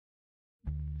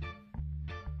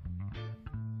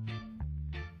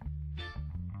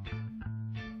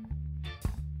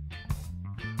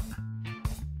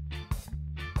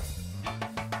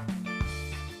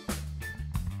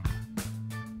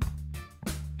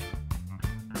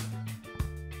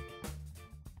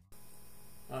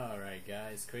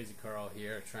guys, Crazy Carl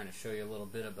here, trying to show you a little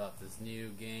bit about this new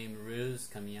game R.U.S.E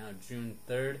coming out June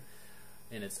 3rd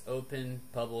in its open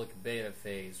public beta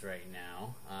phase right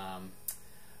now. I'm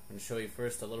going to show you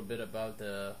first a little bit about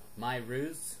the My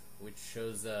R.U.S.E, which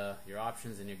shows your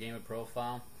options in your gamer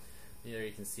profile. Here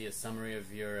you can see a summary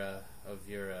of your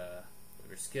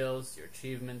skills, your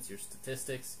achievements, your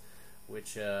statistics,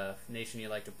 which nation you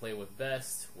like to play with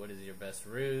best, what is your best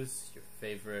R.U.S.E, your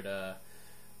favorite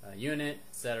unit,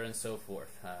 etc. and so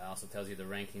forth. Also tells you the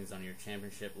rankings on your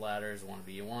championship ladders,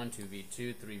 1v1,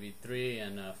 2v2, 3v3,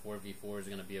 and 4v4 is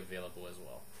going to be available as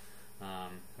well.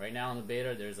 Right now in the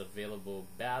beta there's available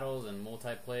battles and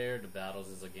multiplayer. The battles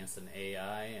is against an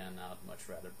AI, and I'd much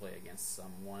rather play against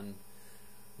someone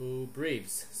who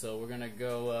breathes. So we're going to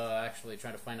go actually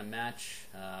try to find a match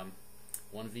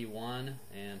 1v1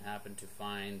 and happen to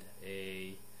find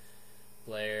a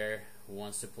player who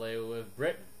wants to play with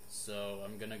Britain. So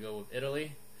I'm gonna go with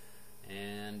Italy,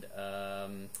 and a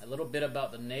little bit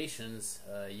about the nations.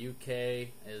 UK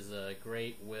is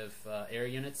great with air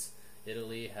units.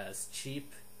 Italy has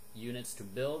cheap units to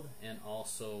build and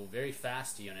also very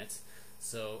fast units.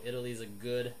 So Italy is a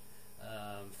good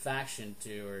faction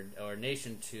to or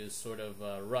nation to sort of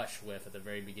rush with at the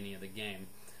very beginning of the game.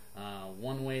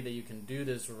 One way that you can do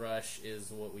this rush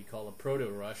is what we call a proto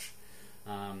rush,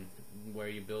 where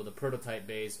you build a prototype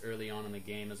base early on in the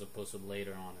game as opposed to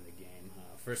later on in the game.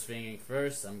 First thing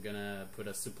first, I'm gonna put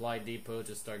a supply depot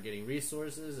to start getting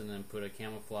resources, and then put a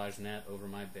camouflage net over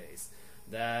my base.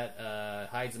 That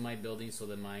hides my building so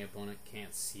that my opponent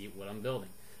can't see what I'm building.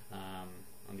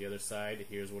 On the other side,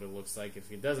 here's what it looks like if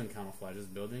he doesn't camouflage his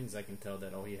buildings. I can tell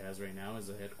that all he has right now is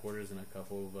a headquarters and a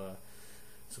couple of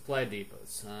supply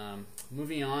depots.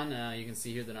 Moving on, you can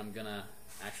see here that I'm gonna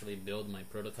actually build my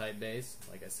prototype base.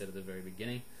 Like I said at the very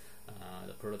beginning,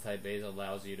 the prototype base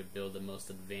allows you to build the most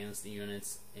advanced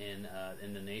units in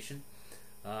the nation.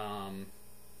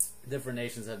 Different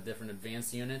nations have different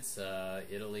advanced units.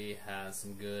 Italy has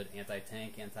some good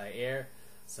anti-tank, anti-air,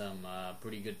 some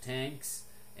pretty good tanks,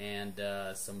 and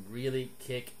some really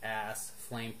kick-ass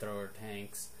flamethrower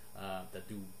tanks that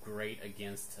do great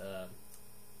against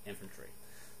infantry.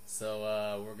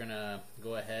 So we're gonna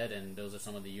go ahead, and those are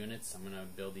some of the units. I'm gonna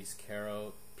build these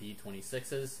Caro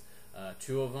P26s,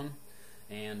 2 of them.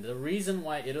 And the reason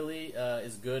why Italy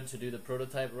is good to do the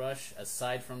prototype rush,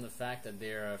 aside from the fact that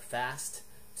they're fast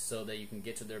so that you can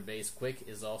get to their base quick,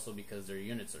 is also because their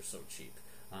units are so cheap.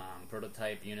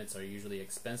 Prototype units are usually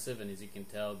expensive, and as you can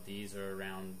tell, these are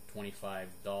around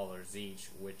 $25 each,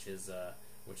 which is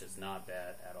not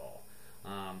bad at all.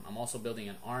 I'm also building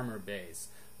an armor base.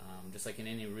 Just like in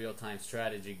any real-time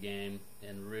strategy game,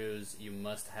 in R.U.S.E, you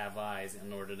must have eyes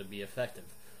in order to be effective.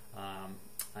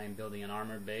 I'm building an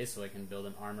armored base so I can build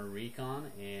an armor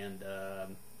recon and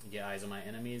get eyes on my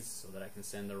enemies so that I can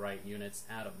send the right units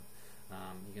at them.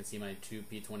 You can see my 2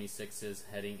 P26s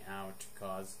heading out to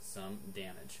cause some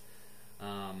damage.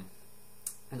 On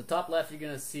the top left, you're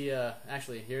going to see,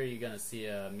 actually here you're going to see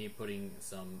me putting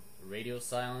some radio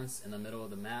silence in the middle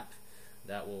of the map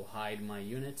that will hide my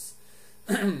units,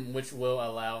 which will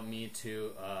allow me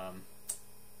to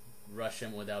rush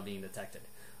him without being detected.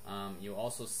 You'll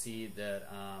also see that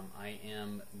I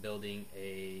am building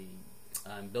a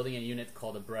unit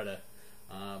called a Breda.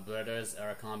 Bredas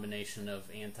are a combination of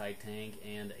anti-tank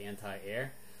and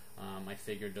anti-air. I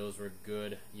figured those were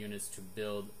good units to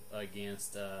build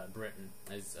against Britain.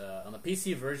 On the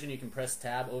PC version, you can press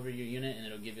tab over your unit and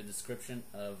it'll give you a description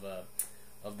of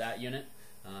that unit.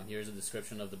 Here's a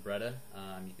description of the Breda.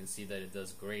 You can see that it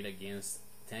does great against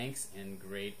tanks and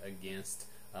great against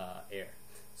air.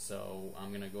 So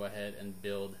I'm gonna go ahead and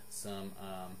build some.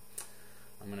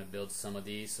 I'm gonna build some of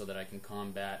these so that I can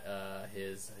combat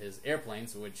his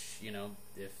airplanes. Which, you know,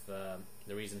 if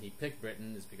the reason he picked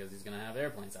Britain is because he's gonna have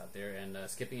airplanes out there. And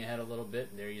skipping ahead a little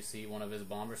bit, there you see one of his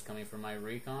bombers coming from my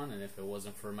recon. And if it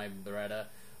wasn't for my Breda,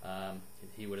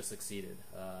 he would have succeeded.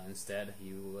 Instead,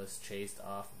 he was chased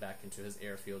off back into his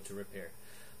airfield to repair.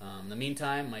 In the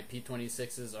meantime, my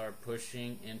P26s are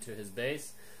pushing into his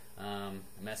base,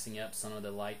 messing up some of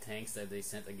the light tanks that they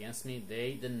sent against me.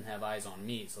 They didn't have eyes on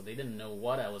me, so they didn't know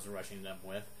what I was rushing them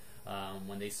with.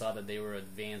 When they saw that they were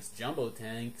advanced jumbo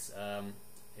tanks,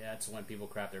 that's when people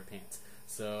crap their pants.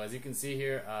 So as you can see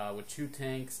here, with 2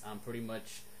 tanks, I'm pretty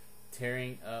much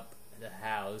tearing up the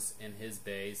house in his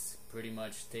base, pretty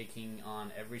much taking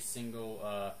on every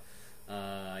single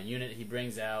unit he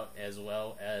brings out, as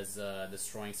well as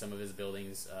destroying some of his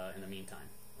buildings in the meantime,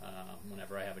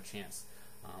 whenever I have a chance.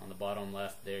 On the bottom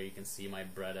left there, you can see my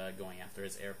Breda going after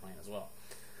his airplane as well.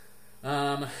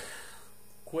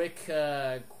 Quick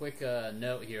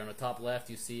note here on the top left,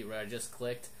 you see where I just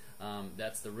clicked.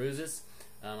 That's the R.U.S.E.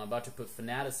 I'm about to put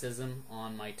Fanaticism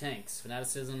on my tanks.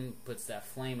 Fanaticism puts that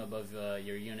flame above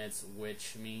your units,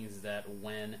 which means that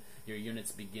when your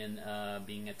units begin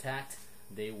being attacked,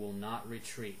 they will not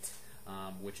retreat,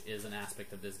 which is an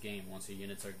aspect of this game. Once your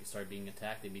units start being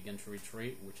attacked, they begin to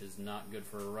retreat, which is not good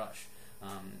for a rush.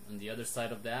 On the other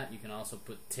side of that, you can also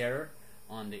put Terror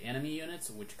on the enemy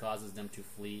units, which causes them to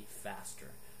flee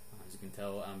faster. As you can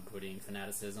tell, I'm putting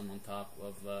Fanaticism on top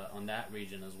of on that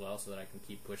region as well, so that I can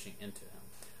keep pushing into him.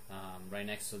 Right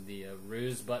next to the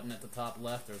R.U.S.E button at the top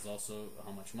left, there's also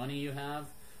how much money you have.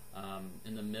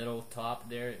 In the middle top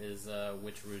there is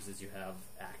which R.U.S.Es you have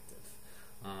active.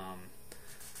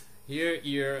 Here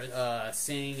you're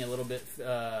seeing a little bit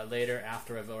later,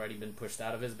 after I've already been pushed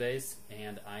out of his base,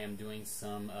 and I am doing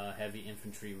some heavy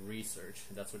infantry research.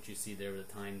 That's what you see there with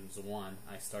the ×1.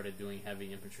 I started doing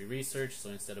heavy infantry research, so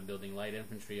instead of building light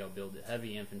infantry, I'll build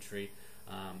heavy infantry.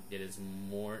 It is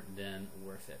more than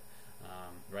worth it.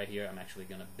 Right here, I'm actually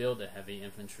going to build a heavy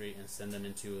infantry and send them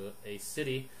into a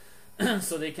city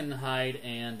so they can hide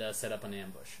and set up an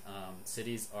ambush.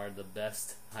 Cities are the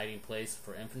best hiding place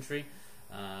for infantry.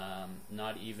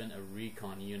 Not even a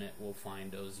recon unit will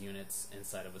find those units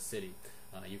inside of a city.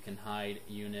 You can hide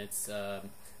units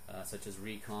such as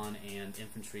recon and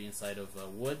infantry inside of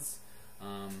woods.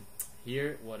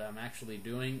 Here, what I'm actually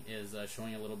doing is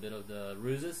showing a little bit of the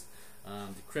R.U.S.Es.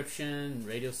 Decryption,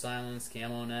 radio silence,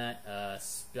 camo net,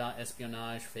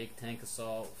 espionage, fake tank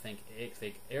assault,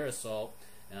 fake air assault,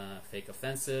 fake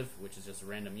offensive, which is just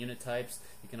random unit types.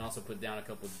 You can also put down a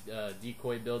couple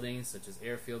decoy buildings such as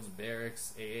airfields,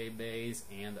 barracks, AA bays,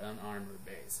 and unarmored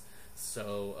bays.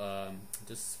 So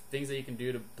just things that you can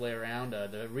do to play around.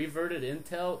 The reverted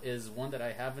intel is one that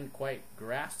I haven't quite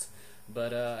grasped,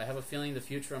 but I have a feeling in the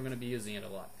future I'm going to be using it a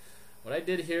lot. What I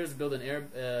did here is build an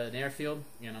airfield,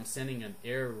 and I'm sending an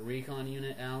air recon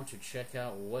unit out to check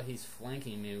out what he's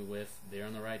flanking me with there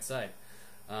on the right side.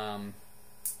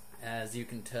 As you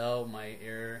can tell, my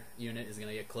air unit is going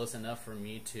to get close enough for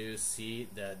me to see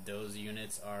that those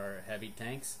units are heavy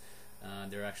tanks.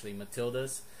 They're actually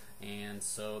Matildas, and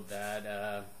so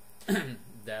that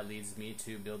that leads me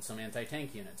to build some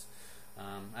anti-tank units.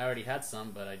 I already had some,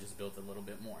 but I just built a little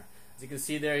bit more. As you can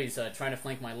see there, he's trying to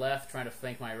flank my left, trying to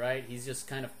flank my right. He's just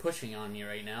kind of pushing on me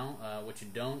right now. What you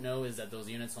don't know is that those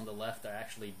units on the left are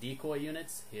actually decoy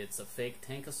units. It's a fake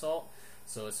tank assault.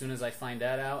 So as soon as I find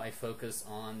that out, I focus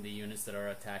on the units that are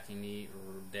attacking me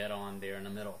dead on there in the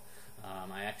middle.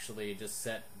 I actually just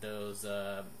set those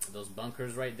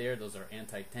bunkers right there. Those are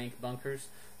anti-tank bunkers.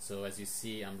 So as you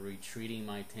see, I'm retreating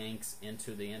my tanks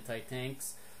into the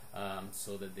anti-tanks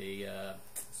so that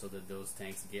those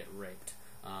tanks get raped.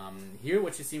 Here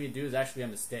what you see me do is actually a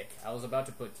mistake. I was about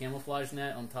to put camouflage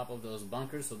net on top of those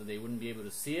bunkers so that they wouldn't be able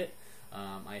to see it.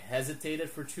 I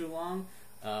hesitated for too long.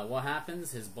 What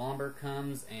happens? His bomber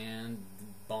comes and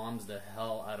bombs the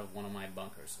hell out of one of my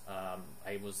bunkers.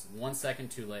 I was 1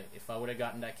 second too late. If I would have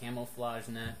gotten that camouflage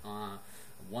net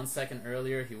 1 second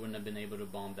earlier, he wouldn't have been able to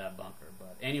bomb that bunker.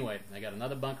 But anyway, I got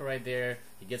another bunker right there.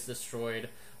 He gets destroyed.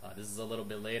 This is a little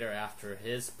bit later. After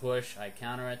his push, I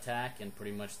counterattack and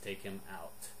pretty much take him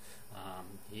out.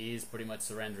 He's pretty much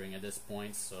surrendering at this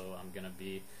point, so I'm going to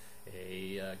be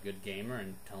a good gamer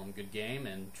and tell him good game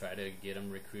and try to get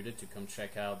him recruited to come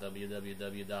check out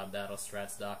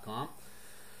www.battlestrats.com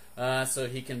so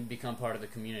he can become part of the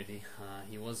community.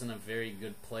 He wasn't a very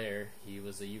good player. He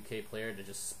was a UK player to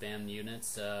just spam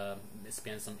units,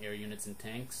 spam some air units and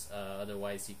tanks.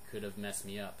 Otherwise he could have messed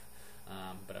me up.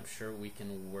 But I'm sure we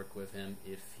can work with him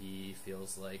if he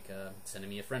feels like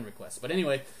sending me a friend request. But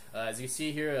anyway, as you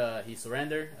see here, he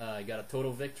surrendered. He got a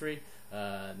total victory.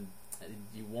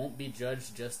 You won't be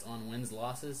judged just on wins,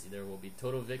 losses. There will be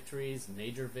total victories,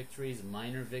 major victories,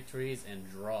 minor victories, and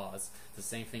draws. The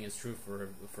same thing is true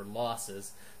for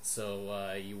losses.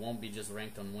 So you won't be just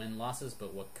ranked on win, losses,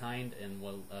 but what kind and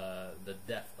what the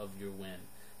depth of your win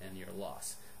and your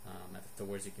loss.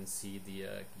 Afterwards, you can see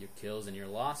your kills and your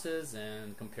losses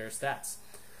and compare stats.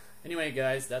 Anyway,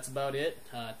 guys, that's about it.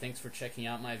 Thanks for checking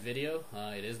out my video.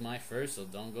 It is my first, so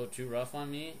don't go too rough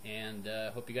on me. And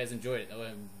hope you guys enjoyed it.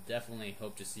 I definitely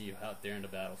hope to see you out there in the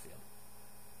battlefield.